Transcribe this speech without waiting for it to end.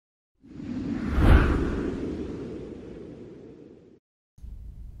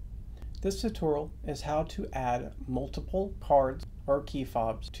This tutorial is how to add multiple cards or key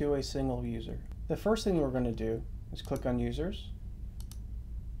fobs to a single user. The first thing we're going to do is click on Users,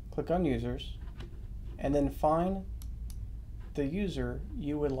 and then find the user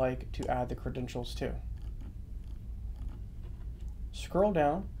you would like to add the credentials to. Scroll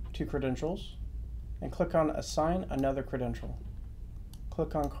down to Credentials and click on Assign Another Credential.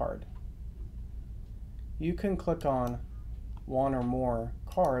 Click on Card. You can click on one or more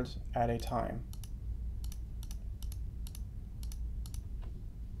cards at a time.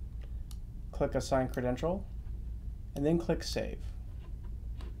 Click Assign Credential and then click Save.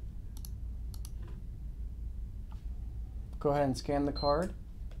 Go ahead and scan the card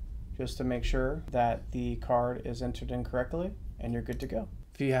just to make sure that the card is entered in correctly and you're good to go.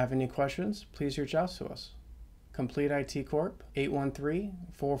 If you have any questions, please reach out to us. Complete IT Corp,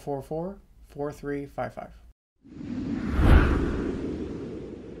 813-444-4355.